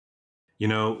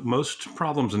Most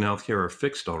problems in healthcare are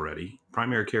fixed already.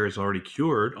 Primary care is already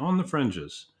cured on the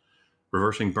fringes,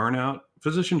 reversing burnout,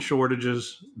 physician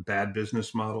shortages, bad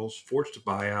business models, forced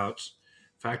buyouts,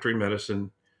 factory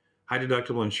medicine, high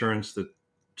deductible insurance that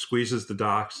squeezes the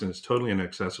docs and is totally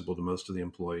inaccessible to most of the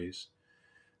employees.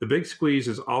 The big squeeze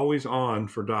is always on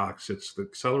for docs. It's the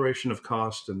acceleration of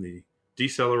cost and the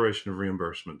deceleration of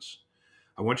reimbursements.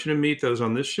 I want you to meet those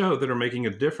on this show that are making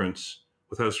a difference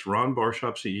with host Ron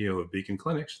Barshop, CEO of Beacon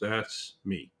Clinics. That's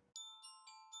me.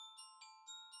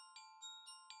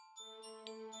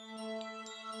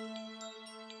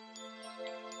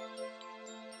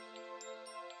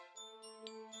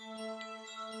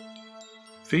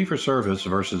 Fee-for-service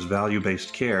versus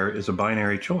value-based care is a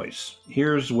binary choice.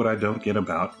 Here's what I don't get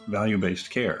about value-based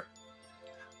care.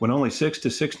 When only 6 to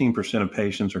 16% of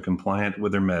patients are compliant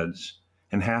with their meds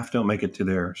and half don't make it to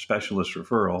their specialist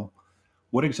referral,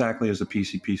 what exactly is the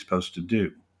PCP supposed to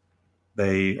do?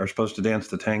 They are supposed to dance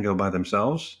the tango by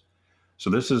themselves. So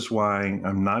this is why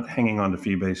I'm not hanging on to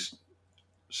fee-based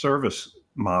service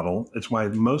model. It's why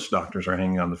most doctors are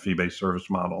hanging on the fee-based service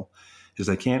model, is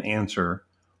they can't answer,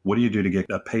 what do you do to get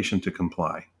a patient to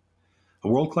comply? A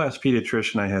world-class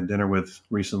pediatrician I had dinner with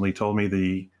recently told me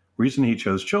the reason he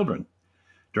chose children.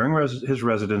 During his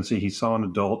residency, he saw an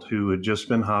adult who had just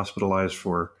been hospitalized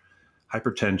for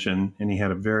hypertension, and he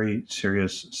had a very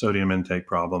serious sodium intake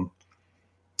problem,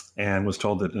 and was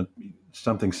told that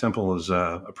something simple as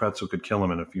a pretzel could kill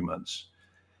him in a few months.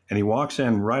 And he walks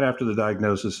in right after the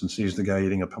diagnosis and sees the guy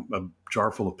eating a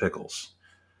jar full of pickles,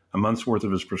 a month's worth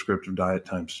of his prescriptive diet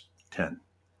times 10.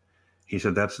 He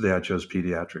said, that's the day I chose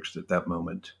pediatrics at that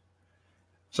moment.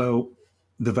 So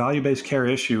the value-based care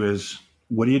issue is,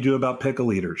 what do you do about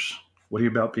pickle eaters? What do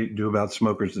you do about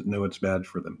smokers that know it's bad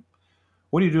for them?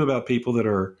 What do you do about people that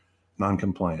are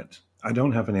non-compliant? I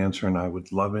don't have an answer, and I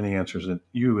would love any answers that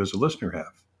you as a listener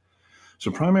have.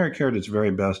 So primary care at its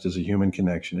very best is a human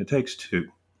connection. It takes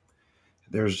two.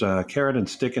 There's a carrot and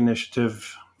stick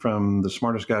initiative from the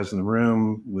smartest guys in the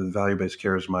room with value-based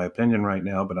care is my opinion right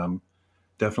now, but I'm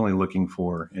definitely looking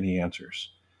for any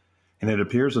answers. And it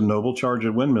appears a noble charge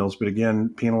at windmills, but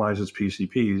again, penalizes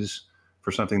PCPs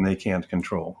for something they can't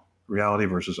control. Reality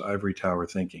versus ivory tower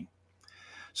thinking.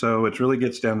 So it really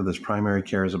gets down to this primary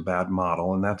care as a bad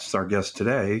model, and that's our guest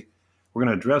today. We're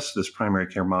going to address this primary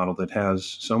care model that has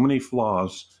so many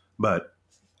flaws, but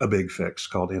a big fix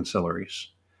called ancillaries.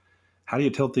 How do you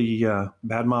tilt the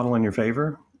bad model in your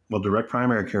favor? Well, direct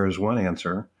primary care is one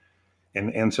answer,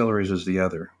 and ancillaries is the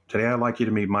other. Today, I'd like you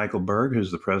to meet Michael Berg,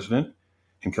 who's the president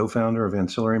and co-founder of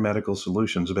Ancillary Medical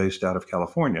Solutions based out of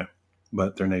California,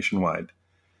 but they're nationwide.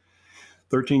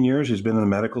 13 years he's been in the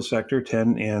medical sector,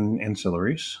 10 in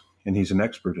ancillaries, and he's an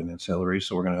expert in ancillaries,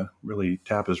 so we're going to really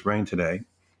tap his brain today.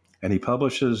 And he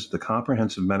publishes the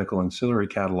comprehensive medical ancillary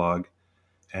catalog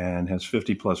and has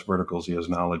 50 plus verticals he has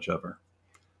knowledge of.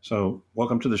 So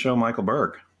welcome to the show, Michael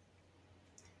Berg.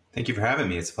 Thank you for having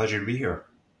me. It's a pleasure to be here.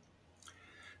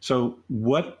 So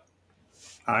what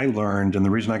I learned, and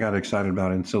the reason I got excited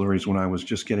about ancillaries when I was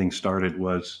just getting started,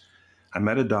 was I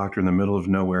met a doctor in the middle of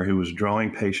nowhere who was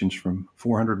drawing patients from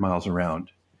 400 miles around.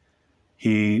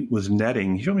 He was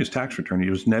netting, he showed me his tax return, he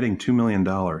was netting $2 million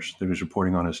that he was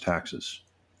reporting on his taxes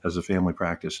as a family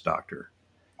practice doctor.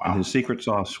 Wow. And his secret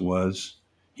sauce was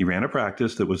he ran a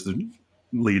practice that was the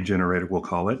lead generator, we'll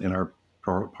call it, in our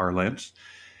parlance.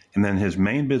 And then his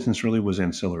main business really was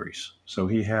ancillaries. So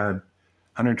he had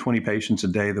 120 patients a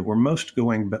day that were most of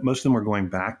them were going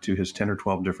back to his 10 or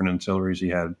 12 different ancillaries he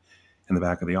had in the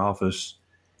back of the office.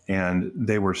 And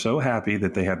they were so happy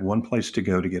that they had one place to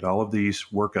go to get all of these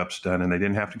workups done, and they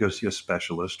didn't have to go see a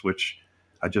specialist, which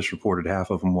I just reported half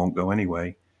of them won't go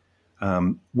anyway.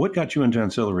 What got you into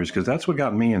ancillaries? Because that's what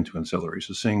got me into ancillaries,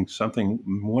 is seeing something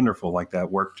wonderful like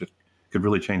that work that could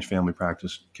really change family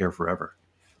practice care forever.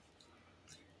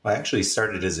 Well, I actually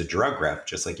started as a drug rep,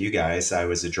 just like you guys. I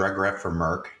was a drug rep for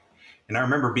Merck. And I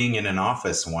remember being in an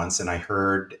office once and I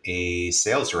heard a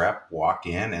sales rep walk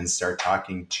in and start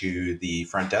talking to the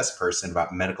front desk person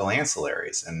about medical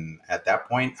ancillaries. And at that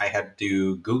point, I had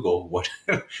to Google what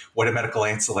a medical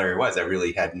ancillary was. I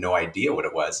really had no idea what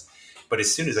it was. But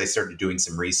as soon as I started doing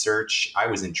some research, I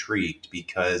was intrigued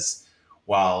because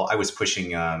while I was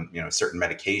pushing certain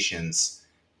medications,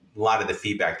 a lot of the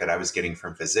feedback that I was getting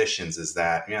from physicians is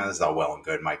that, this is all well and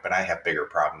good, Mike, but I have bigger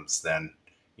problems than,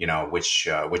 which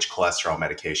cholesterol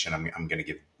medication I'm going to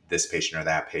give this patient or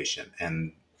that patient.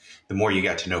 And the more you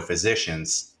got to know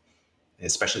physicians,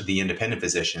 especially the independent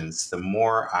physicians, the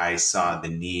more I saw the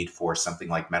need for something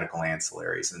like medical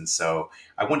ancillaries. And so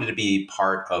I wanted to be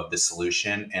part of the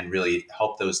solution and really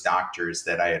help those doctors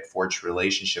that I had forged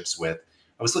relationships with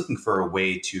I was looking for a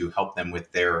way to help them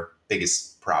with their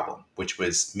biggest problem, which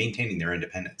was maintaining their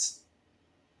independence.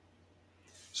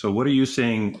 So, what are you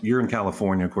seeing? You're in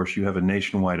California, of course, you have a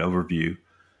nationwide overview.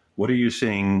 What are you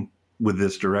seeing with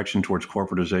this direction towards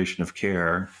corporatization of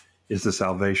care? Is the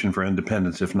salvation for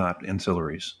independence, if not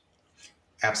ancillaries?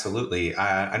 Absolutely.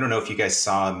 I don't know if you guys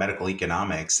saw Medical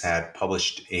Economics had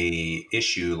published a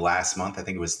issue last month. I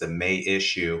think it was the May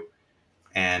issue,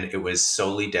 and it was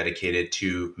solely dedicated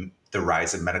to the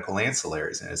rise of medical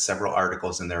ancillaries. And there's several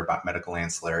articles in there about medical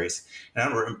ancillaries. And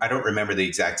I don't remember the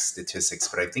exact statistics,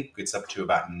 but I think it's up to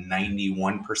about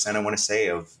 91%, I want to say,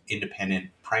 of independent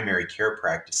primary care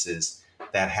practices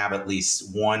that have at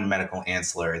least one medical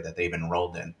ancillary that they've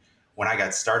enrolled in. When I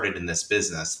got started in this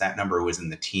business, that number was in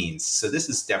the teens. So this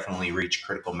has definitely reached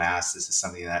critical mass. This is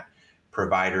something that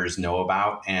providers know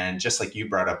about. And just like you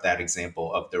brought up that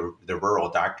example of the rural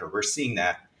doctor, we're seeing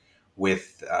that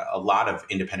with a lot of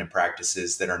independent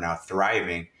practices that are now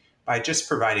thriving by just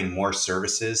providing more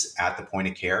services at the point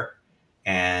of care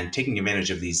and taking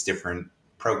advantage of these different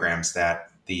programs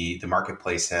that the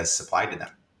marketplace has supplied to them.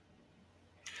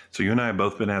 So you and I have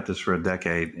both been at this for a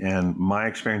decade, and my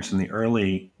experience in the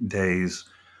early days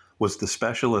was the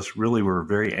specialists really were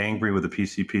very angry with the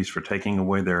PCPs for taking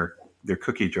away their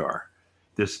cookie jar.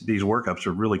 These workups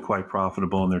are really quite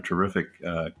profitable, and they're terrific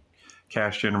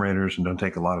cash generators and don't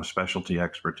take a lot of specialty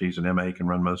expertise, and MA can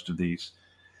run most of these.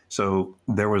 So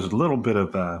there was a little bit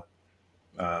of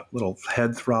a little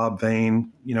head throb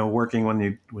vein, working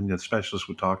when the specialist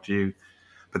would talk to you.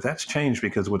 But that's changed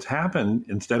because what's happened,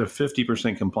 instead of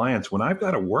 50% compliance, when I've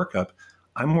got a workup,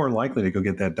 I'm more likely to go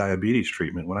get that diabetes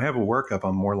treatment. When I have a workup,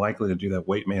 I'm more likely to do that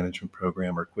weight management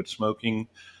program or quit smoking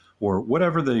or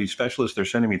whatever the specialist they're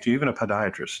sending me to, even a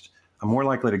podiatrist. I'm more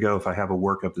likely to go if I have a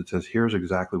workup that says, here's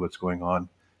exactly what's going on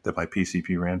that my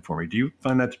PCP ran for me. Do you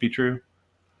find that to be true?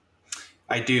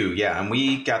 I do, yeah. And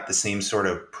we got the same sort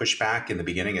of pushback in the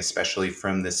beginning, especially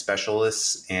from the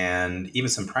specialists and even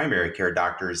some primary care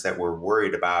doctors that were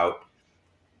worried about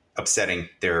upsetting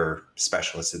their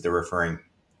specialists that they're referring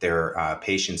their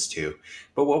patients to.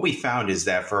 But what we found is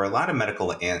that for a lot of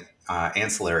medical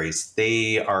ancillaries,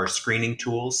 they are screening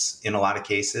tools in a lot of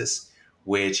cases,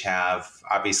 which have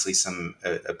obviously some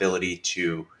ability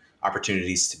to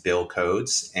opportunities to bill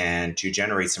codes and to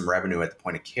generate some revenue at the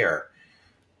point of care.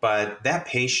 But that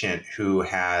patient who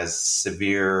has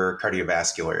severe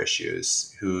cardiovascular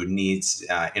issues, who needs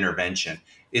intervention,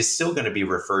 is still going to be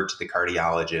referred to the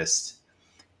cardiologist.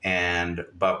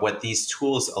 But what these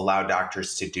tools allow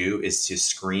doctors to do is to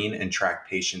screen and track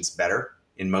patients better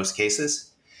in most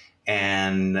cases,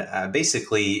 and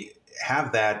basically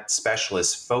have that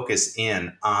specialist focus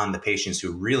in on the patients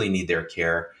who really need their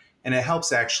care. And it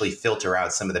helps actually filter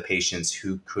out some of the patients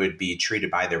who could be treated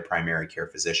by their primary care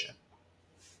physician.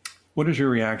 What is your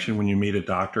reaction when you meet a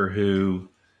doctor who,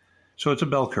 so it's a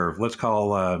bell curve. Let's call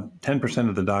 10%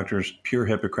 of the doctors pure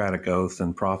Hippocratic oath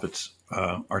and profits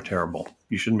are terrible.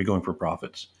 You shouldn't be going for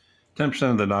profits.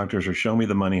 10% of the doctors are show me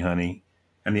the money, honey.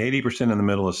 And the 80% in the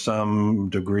middle is some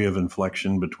degree of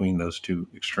inflection between those two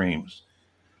extremes.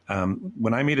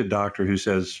 When I meet a doctor who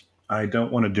says, I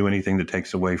don't want to do anything that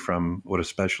takes away from what a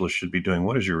specialist should be doing,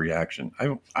 what is your reaction?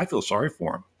 I feel sorry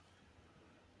for him.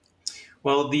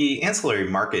 Well, the ancillary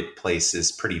marketplace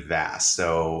is pretty vast.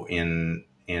 So in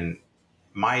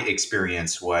my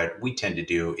experience, what we tend to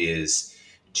do is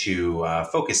to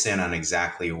focus in on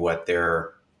exactly what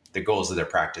the goals of their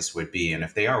practice would be. And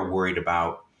if they are worried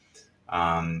about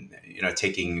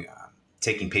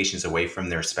taking patients away from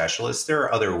their specialists, there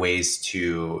are other ways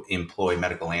to employ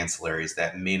medical ancillaries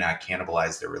that may not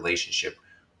cannibalize their relationship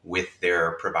with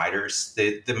their providers.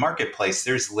 The marketplace,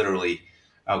 there's literally,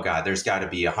 there's got to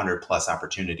be 100 plus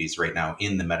opportunities right now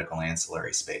in the medical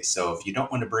ancillary space. So if you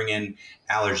don't want to bring in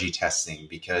allergy testing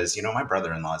because, my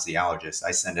brother-in-law is the allergist,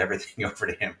 I send everything over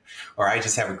to him, or I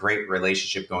just have a great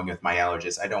relationship going with my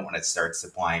allergist, I don't want to start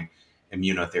supplying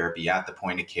immunotherapy at the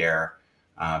point of care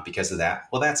because of that.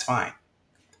 Well, that's fine.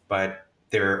 But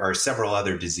there are several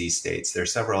other disease states. There are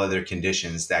several other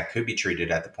conditions that could be treated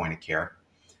at the point of care.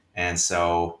 And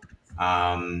so,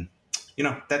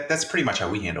 that's pretty much how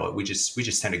we handle it. We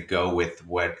just tend to go with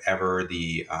whatever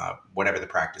the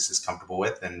practice is comfortable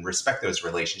with and respect those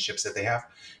relationships that they have.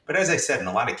 But as I said, in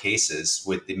a lot of cases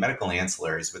with the medical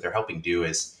ancillaries, what they're helping do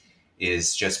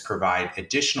is just provide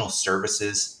additional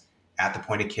services at the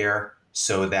point of care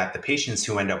so that the patients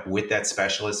who end up with that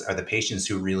specialist are the patients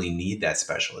who really need that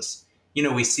specialist.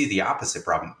 We see the opposite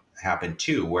problem happen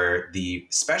too, where the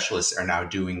specialists are now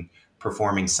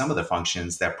performing some of the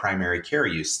functions that primary care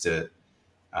used to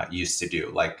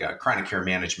do, like chronic care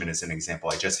management is an example.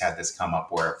 I just had this come up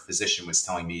where a physician was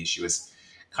telling me she was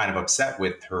kind of upset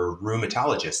with her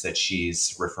rheumatologist that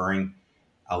she's referring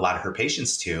a lot of her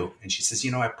patients to. And she says,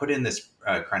 I put in this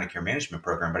chronic care management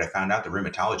program, but I found out the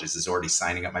rheumatologist is already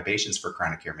signing up my patients for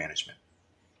chronic care management.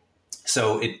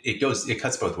 So it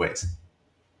cuts both ways.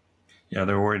 Yeah,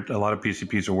 they're worried. A lot of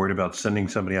PCPs are worried about sending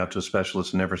somebody out to a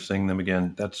specialist and never seeing them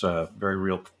again. That's a very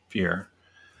real fear.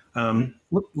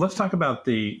 Let's talk about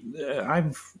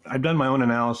I've done my own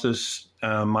analysis,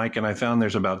 Mike, and I found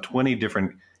there's about 20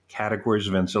 different categories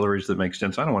of ancillaries that make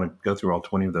sense. I don't want to go through all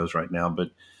 20 of those right now, but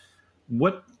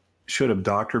what should a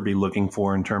doctor be looking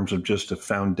for in terms of just a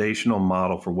foundational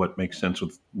model for what makes sense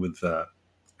with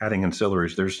adding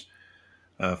ancillaries? There's,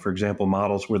 for example,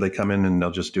 models where they come in and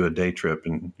they'll just do a day trip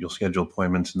and you'll schedule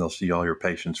appointments and they'll see all your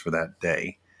patients for that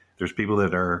day. There's people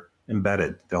that are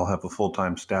embedded. They'll have a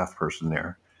full-time staff person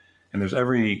there. And there's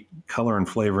every color and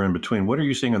flavor in between. What are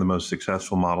you seeing are the most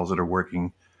successful models that are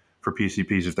working for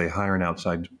PCPs if they hire an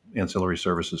outside ancillary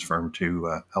services firm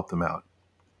to help them out?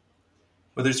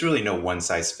 Well, there's really no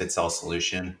one-size-fits-all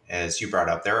solution. As you brought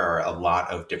up, there are a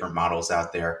lot of different models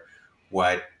out there.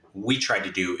 What we try to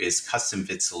do is custom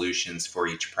fit solutions for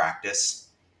each practice.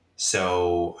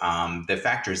 So the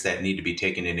factors that need to be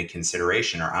taken into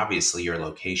consideration are obviously your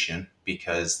location,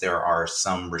 because there are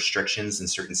some restrictions in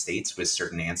certain states with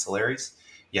certain ancillaries.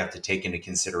 You have to take into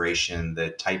consideration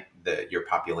your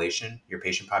population, your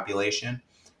patient population.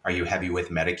 Are you heavy with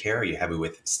Medicare? Are you heavy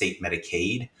with state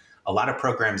Medicaid? A lot of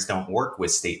programs don't work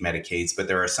with state Medicaids, but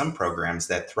there are some programs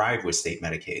that thrive with state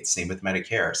Medicaid. Same with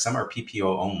Medicare. Some are PPO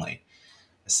only.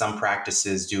 Some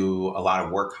practices do a lot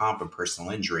of work comp and personal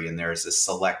injury, and there's a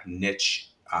select niche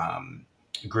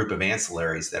group of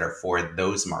ancillaries that are for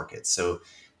those markets. So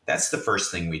that's the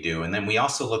first thing we do. And then we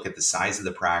also look at the size of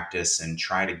the practice and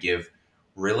try to give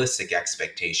realistic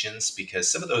expectations, because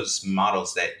some of those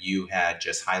models that you had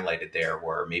just highlighted there,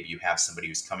 where maybe you have somebody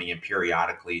who's coming in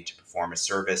periodically to perform a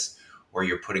service, or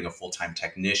you're putting a full-time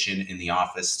technician in the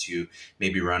office to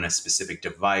maybe run a specific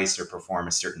device or perform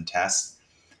a certain test,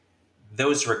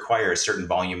 those require a certain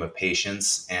volume of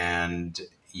patients, and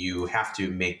you have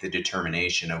to make the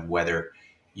determination of whether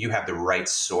you have the right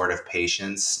sort of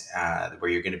patients where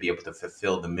you're going to be able to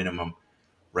fulfill the minimum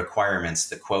requirements,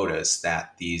 the quotas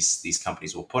that these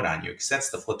companies will put on you. Because that's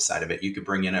the flip side of it. You could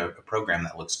bring in a program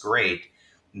that looks great,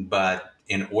 but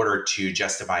in order to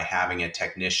justify having a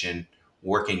technician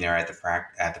working there at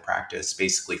the practice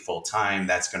basically full time,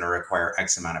 that's going to require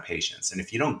X amount of patients. And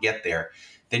if you don't get there,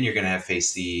 then you're going to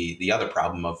face the other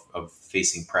problem of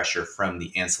facing pressure from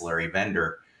the ancillary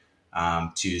vendor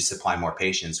to supply more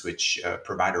patients, which a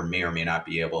provider may or may not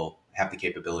be able have the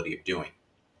capability of doing.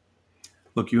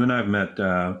 Look, you and I have met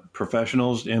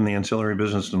professionals in the ancillary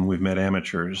business, and we've met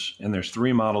amateurs. And there's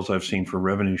three models I've seen for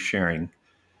revenue sharing,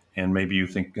 and maybe you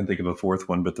can think of a fourth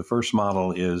one. But the first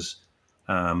model is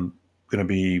going to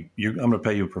be I'm going to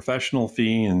pay you a professional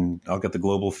fee, and I'll get the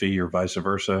global fee, or vice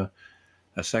versa.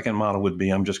 A second model would be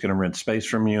I'm just going to rent space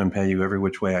from you and pay you every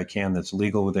which way I can that's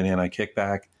legal with an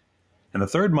anti-kickback. And the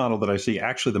third model that I see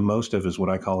actually the most of is what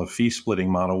I call a fee splitting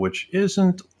model, which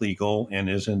isn't legal and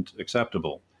isn't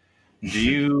acceptable. Do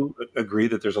you agree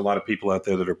that there's a lot of people out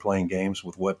there that are playing games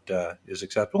with what is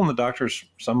acceptable? And the doctors,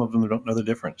 some of them don't know the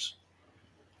difference.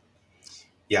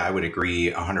 Yeah, I would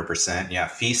agree 100%. Yeah,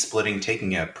 fee splitting,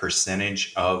 taking a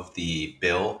percentage of the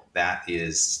bill, that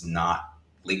is not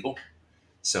legal.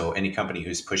 So any company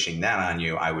who's pushing that on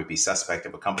you, I would be suspect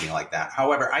of a company like that.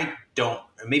 However,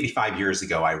 maybe 5 years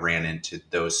ago, I ran into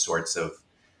those sorts of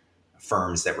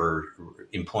firms that were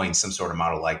employing some sort of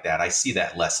model like that. I see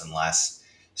that less and less.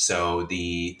 So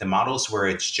the models where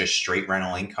it's just straight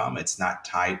rental income, it's not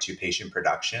tied to patient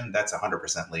production, that's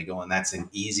 100% legal. And that's an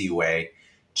easy way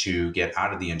to get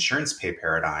out of the insurance pay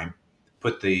paradigm,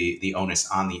 put the onus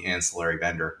on the ancillary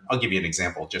vendor. I'll give you an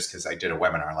example just because I did a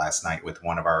webinar last night with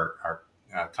one of our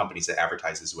companies that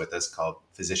advertises with us called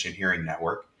Physician Hearing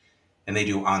Network, and they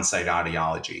do on-site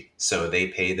audiology. So they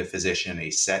pay the physician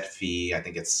a set fee. I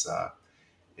think it's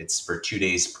for 2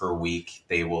 days per week.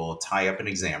 They will tie up an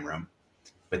exam room,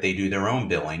 but they do their own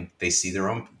billing. They see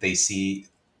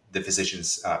the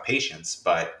physician's patients,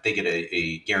 but they get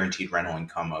a guaranteed rental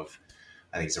income of,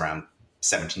 I think it's around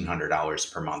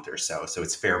 $1,700 per month or so. So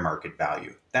it's fair market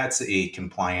value. That's a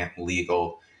compliant,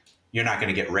 legal. You're not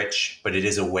going to get rich, but it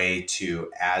is a way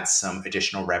to add some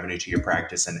additional revenue to your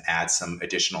practice and add some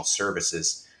additional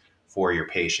services for your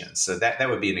patients. So that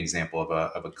would be an example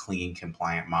of a clean,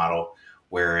 compliant model.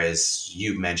 Whereas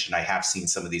you mentioned, I have seen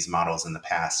some of these models in the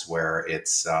past where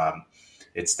it's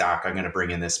doc, I'm going to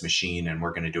bring in this machine and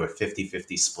we're going to do a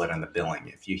 50-50 split on the billing.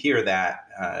 If you hear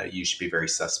that, you should be very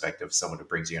suspect of someone who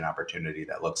brings you an opportunity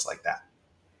that looks like that.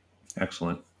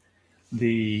 Excellent.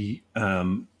 The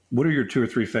what are your two or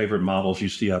three favorite models you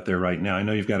see out there right now? I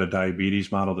know you've got a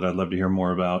diabetes model that I'd love to hear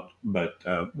more about, but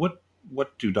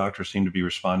what do doctors seem to be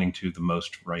responding to the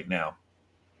most right now?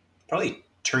 Probably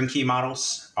turnkey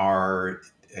models are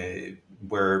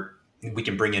where we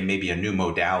can bring in maybe a new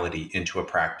modality into a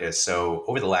practice. So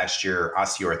over the last year,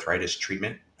 osteoarthritis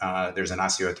treatment, there's an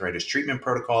osteoarthritis treatment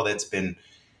protocol that's been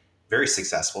very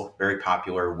successful, very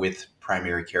popular with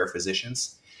primary care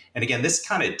physicians. And again, this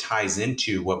kind of ties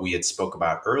into what we had spoke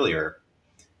about earlier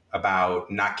about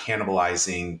not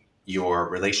cannibalizing your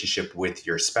relationship with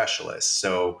your specialist.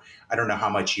 So I don't know how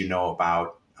much you know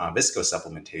about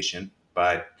viscosupplementation,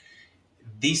 but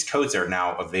these codes are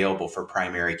now available for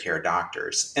primary care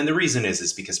doctors. And the reason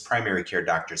is because primary care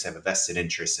doctors have a vested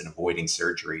interest in avoiding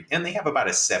surgery, and they have about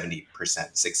a 70%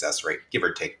 success rate, give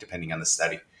or take, depending on the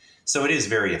study. So it is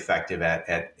very effective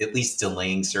at least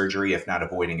delaying surgery, if not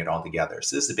avoiding it altogether.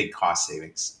 So this is a big cost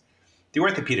savings. The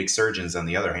orthopedic surgeons, on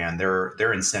the other hand,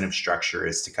 their incentive structure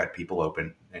is to cut people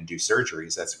open and do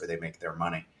surgeries. That's where they make their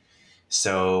money.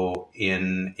 So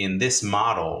in this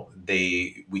model,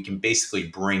 we can basically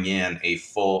bring in a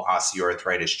full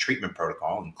osteoarthritis treatment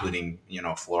protocol, including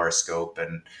fluoroscope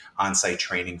and on-site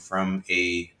training from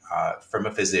a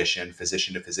physician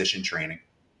to physician training,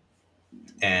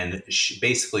 and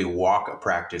basically walk a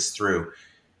practice through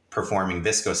performing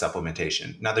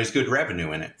viscosupplementation. Now, there's good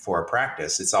revenue in it for a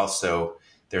practice. It's also,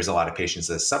 there's a lot of patients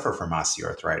that suffer from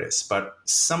osteoarthritis, but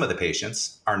some of the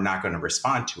patients are not going to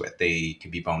respond to it. They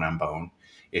could be bone on bone.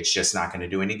 It's just not going to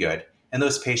do any good. And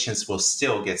those patients will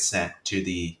still get sent to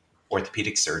the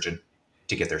orthopedic surgeon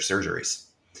to get their surgeries.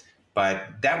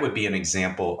 But that would be an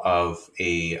example of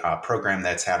a program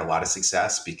that's had a lot of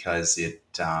success because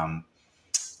it's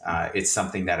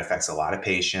something that affects a lot of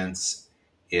patients.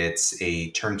 It's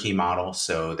a turnkey model,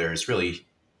 so it's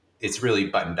really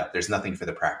buttoned up. There's nothing for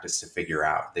the practice to figure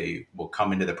out. They will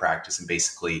come into the practice and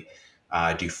basically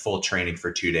do full training for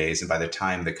 2 days. And by the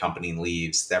time the company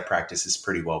leaves, that practice is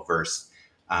pretty well versed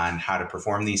on how to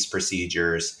perform these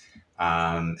procedures,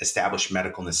 establish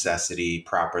medical necessity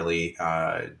properly,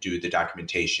 do the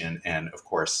documentation, and of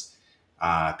course,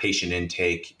 patient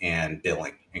intake and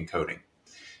billing and coding.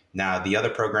 Now, the other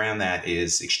program that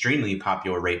is extremely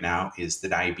popular right now is the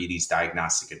Diabetes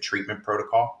Diagnostic and Treatment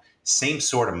Protocol. Same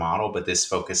sort of model, but this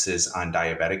focuses on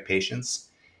diabetic patients.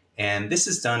 And this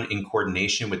is done in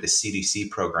coordination with the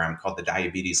CDC program called the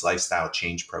Diabetes Lifestyle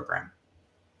Change Program.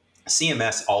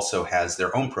 CMS also has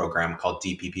their own program called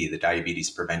DPP, the Diabetes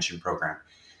Prevention Program.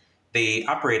 They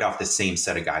operate off the same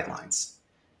set of guidelines.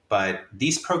 But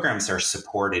these programs are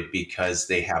supported because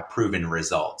they have proven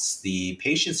results. The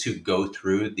patients who go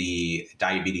through the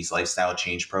Diabetes Lifestyle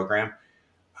Change Program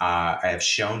have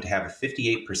shown to have a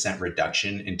 58%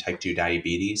 reduction in type 2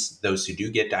 diabetes. Those who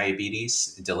do get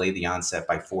diabetes delay the onset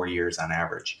by 4 years on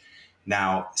average.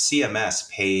 Now, CMS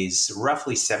pays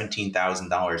roughly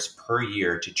 $17,000 per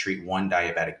year to treat one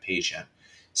diabetic patient.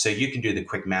 So you can do the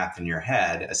quick math in your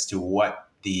head as to what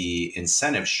the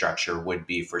incentive structure would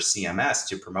be for CMS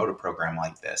to promote a program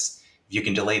like this. If you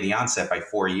can delay the onset by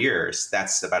 4 years,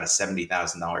 that's about a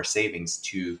 $70,000 savings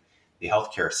to the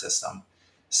healthcare system.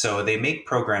 So they make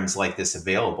programs like this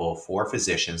available for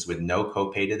physicians with no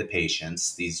copay to the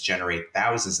patients. These generate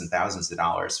thousands and thousands of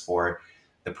dollars for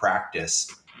the practice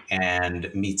and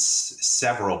meets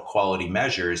several quality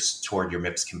measures toward your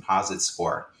MIPS composite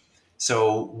score.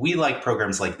 So we like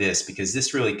programs like this because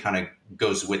this really kind of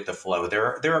goes with the flow.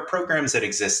 There are programs that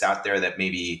exist out there that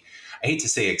maybe, I hate to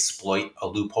say exploit a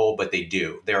loophole, but they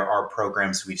do. There are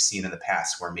programs we've seen in the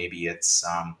past where maybe it's,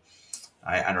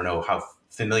 I don't know how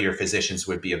familiar physicians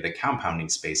would be of the compounding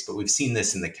space, but we've seen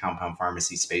this in the compound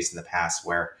pharmacy space in the past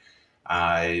where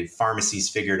pharmacies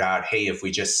figured out, hey, if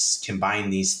we just combine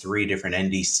these 3 different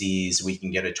NDCs, we can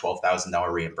get a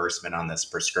 $12,000 reimbursement on this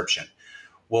prescription.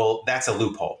 Well, that's a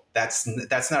loophole. That's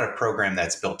not a program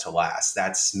that's built to last.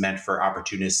 That's meant for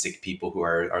opportunistic people who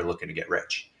are looking to get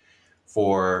rich.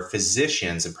 For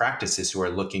physicians and practices who are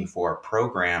looking for a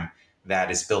program that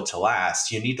is built to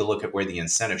last, you need to look at where the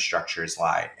incentive structures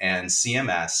lie. And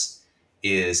CMS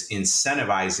is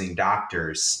incentivizing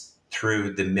doctors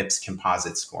through the MIPS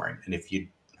composite scoring. And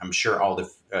I'm sure all the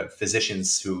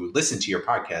physicians who listen to your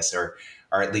podcast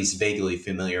are at least vaguely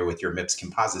familiar with your MIPS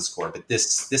composite score, but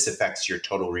this affects your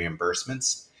total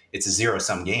reimbursements. It's a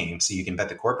zero-sum game, so you can bet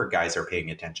the corporate guys are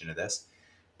paying attention to this.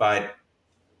 But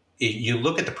you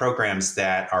look at the programs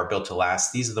that are built to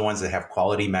last, these are the ones that have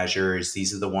quality measures.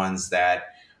 These are the ones that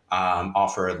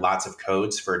offer lots of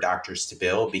codes for doctors to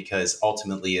bill, because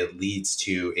ultimately it leads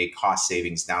to a cost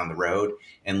savings down the road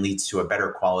and leads to a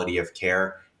better quality of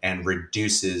care and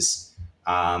reduces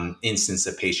instance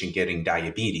of patient getting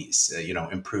diabetes,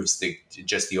 improves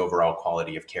just the overall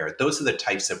quality of care. Those are the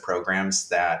types of programs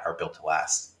that are built to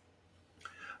last.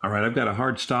 All right, I've got a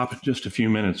hard stop in just a few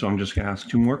minutes, so I'm just going to ask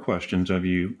two more questions of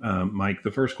you, Mike.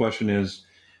 The first question is,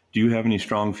 do you have any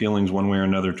strong feelings one way or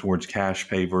another towards cash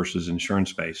pay versus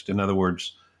insurance-based? In other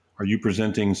words, are you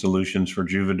presenting solutions for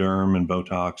Juvederm and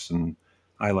Botox and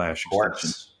eyelash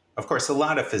extensions? Of course, a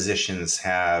lot of physicians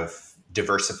have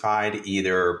diversified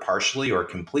either partially or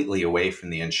completely away from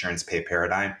the insurance pay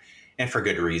paradigm, and for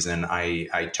good reason.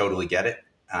 I totally get it.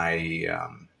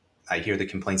 I hear the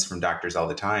complaints from doctors all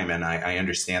the time, and I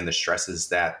understand the stresses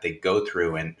that they go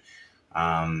through, and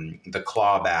the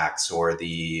clawbacks or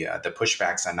the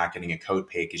pushbacks on not getting a code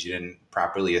pay because you didn't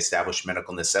properly establish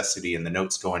medical necessity, and the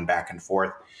notes going back and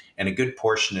forth. And a good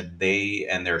portion of they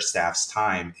and their staff's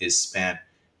time is spent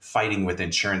fighting with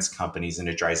insurance companies, and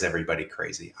it drives everybody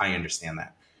crazy. I understand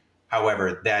that.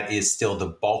 However, that is still the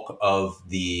bulk of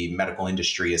the medical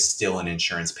industry is still an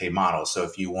insurance pay model. So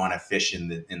if you want to fish in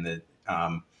the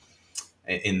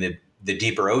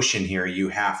deeper ocean here, you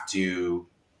have to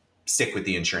stick with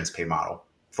the insurance pay model.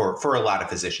 For a lot of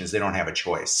physicians, they don't have a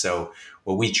choice. So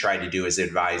what we try to do is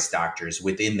advise doctors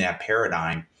within that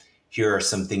paradigm. Here are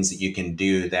some things that you can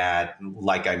do that,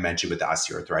 like I mentioned with the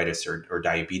osteoarthritis or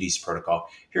diabetes protocol,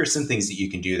 here are some things that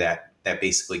you can do that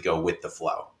basically go with the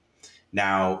flow.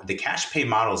 Now, the cash pay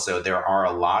models, though, there are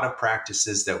a lot of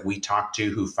practices that we talked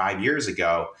to who 5 years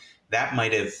ago,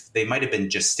 they might have been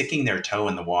just sticking their toe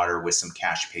in the water with some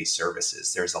cash pay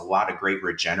services. There's a lot of great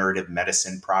regenerative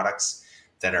medicine products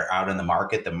that are out in the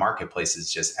market. The marketplace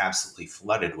is just absolutely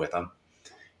flooded with them.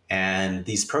 And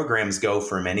these programs go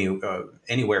from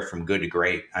anywhere from good to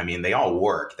great. I mean, they all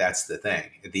work. That's the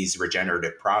thing. These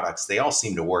regenerative products, they all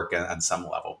seem to work on some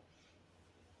level.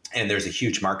 And there's a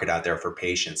huge market out there for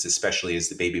patients, especially as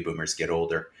the baby boomers get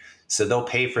older. So they'll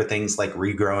pay for things like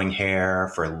regrowing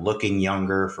hair, for looking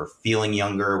younger, for feeling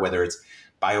younger, whether it's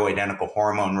bioidentical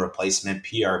hormone replacement,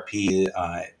 PRP,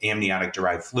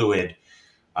 amniotic-derived fluid,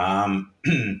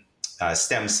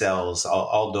 stem cells,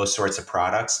 all those sorts of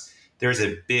products. There's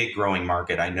a big growing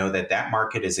market. I know that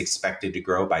market is expected to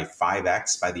grow by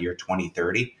 5x by the year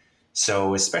 2030.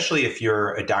 So especially if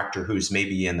you're a doctor who's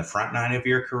maybe in the front line of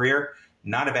your career,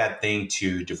 not a bad thing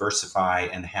to diversify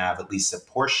and have at least a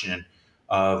portion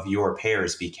of your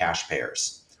payers be cash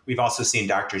payers. We've also seen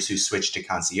doctors who switch to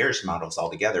concierge models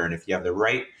altogether. And if you have the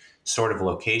right sort of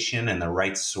location and the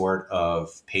right sort of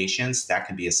patients, that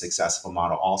can be a successful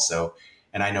model also.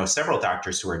 And I know several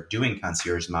doctors who are doing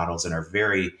concierge models and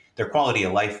their quality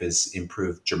of life is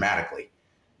improved dramatically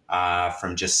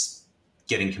from just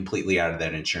getting completely out of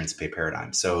that insurance pay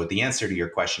paradigm. So the answer to your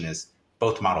question is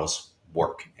both models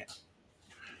work.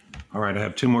 All right, I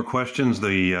have two more questions.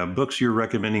 The books you're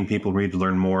recommending people read to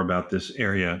learn more about this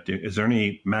area, is there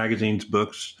any magazines,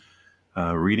 books,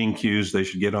 reading cues they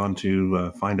should get on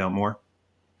to find out more?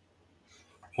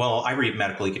 Well, I read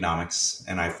medical economics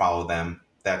and I follow them.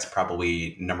 That's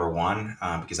probably number one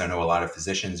because I know a lot of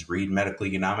physicians read medical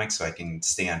economics, so I can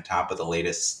stay on top of the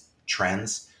latest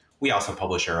trends. We also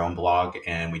publish our own blog,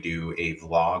 and we do a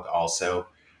vlog also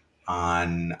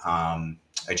on,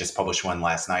 I just published one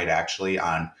last night actually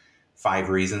on 5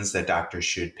 reasons that doctors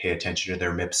should pay attention to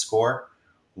their MIPS score.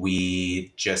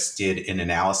 We just did an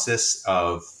analysis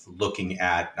of looking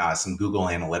at some Google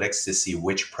Analytics to see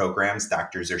which programs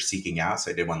doctors are seeking out. So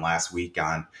I did one last week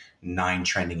on 9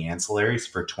 trending ancillaries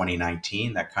for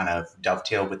 2019 that kind of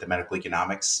dovetailed with the medical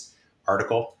economics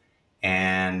article.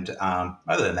 And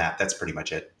other than that, that's pretty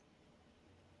much it.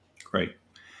 Great.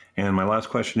 And my last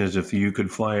question is, if you could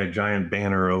fly a giant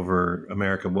banner over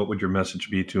America, what would your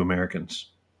message be to Americans?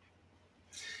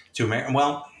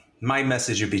 Well, my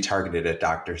message would be targeted at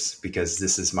doctors because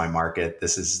this is my market.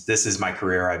 This is my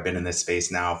career. I've been in this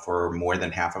space now for more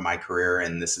than half of my career,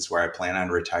 and this is where I plan on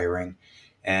retiring.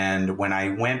 And when I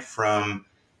went from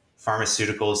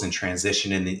pharmaceuticals and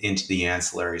transitioned into the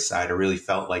ancillary side, I really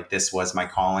felt like this was my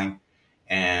calling.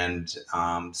 And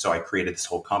so I created this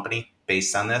whole company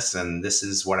based on this. And this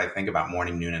is what I think about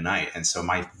morning, noon, and night. And so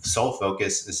my sole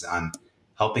focus is on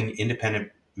helping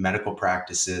independent medical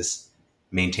practices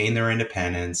maintain their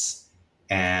independence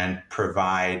and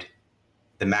provide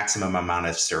the maximum amount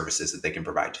of services that they can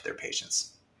provide to their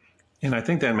patients. And I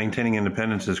think that maintaining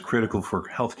independence is critical for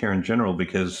healthcare in general,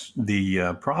 because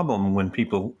the problem when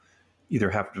people either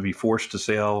have to be forced to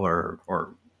sell or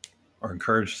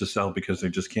encouraged to sell because they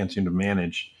just can't seem to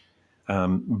manage,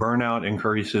 burnout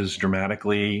increases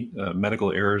dramatically,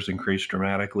 medical errors increase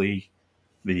dramatically,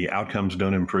 the outcomes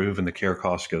don't improve, and the care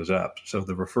cost goes up. So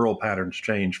the referral patterns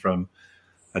change from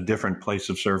a different place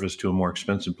of service to a more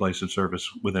expensive place of service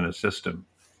within a system.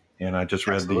 And I just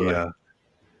read Absolutely.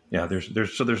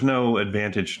 there's no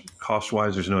advantage cost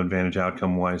wise. There's no advantage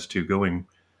outcome wise to going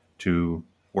to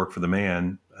work for the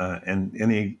man, and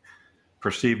any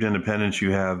perceived independence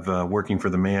you have working for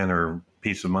the man or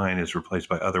peace of mind is replaced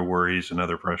by other worries and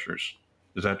other pressures.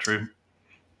 Is that true?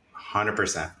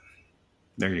 100%.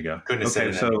 There you go. Couldn't have said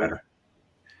it any better.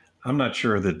 I'm not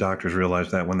sure that doctors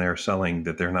realize that when they're selling,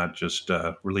 that they're not just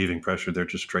relieving pressure, they're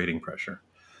just trading pressure.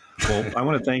 Well, I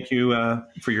want to thank you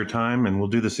for your time, and we'll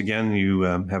do this again. You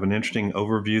have an interesting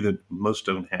overview that most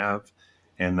don't have,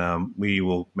 and we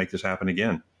will make this happen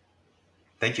again.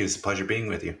 Thank you. It's a pleasure being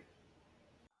with you.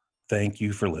 Thank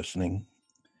you for listening.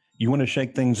 You want to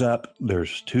shake things up?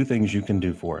 There's two things you can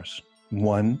do for us.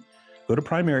 One, go to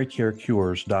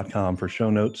primarycarecures.com for show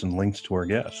notes and links to our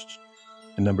guests.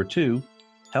 And number two,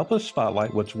 help us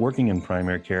spotlight what's working in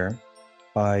primary care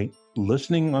by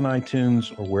listening on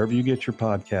iTunes or wherever you get your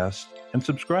podcasts and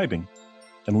subscribing,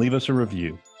 and leave us a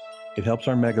review. It helps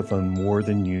our megaphone more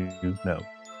than you know.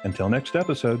 Until next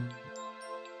episode.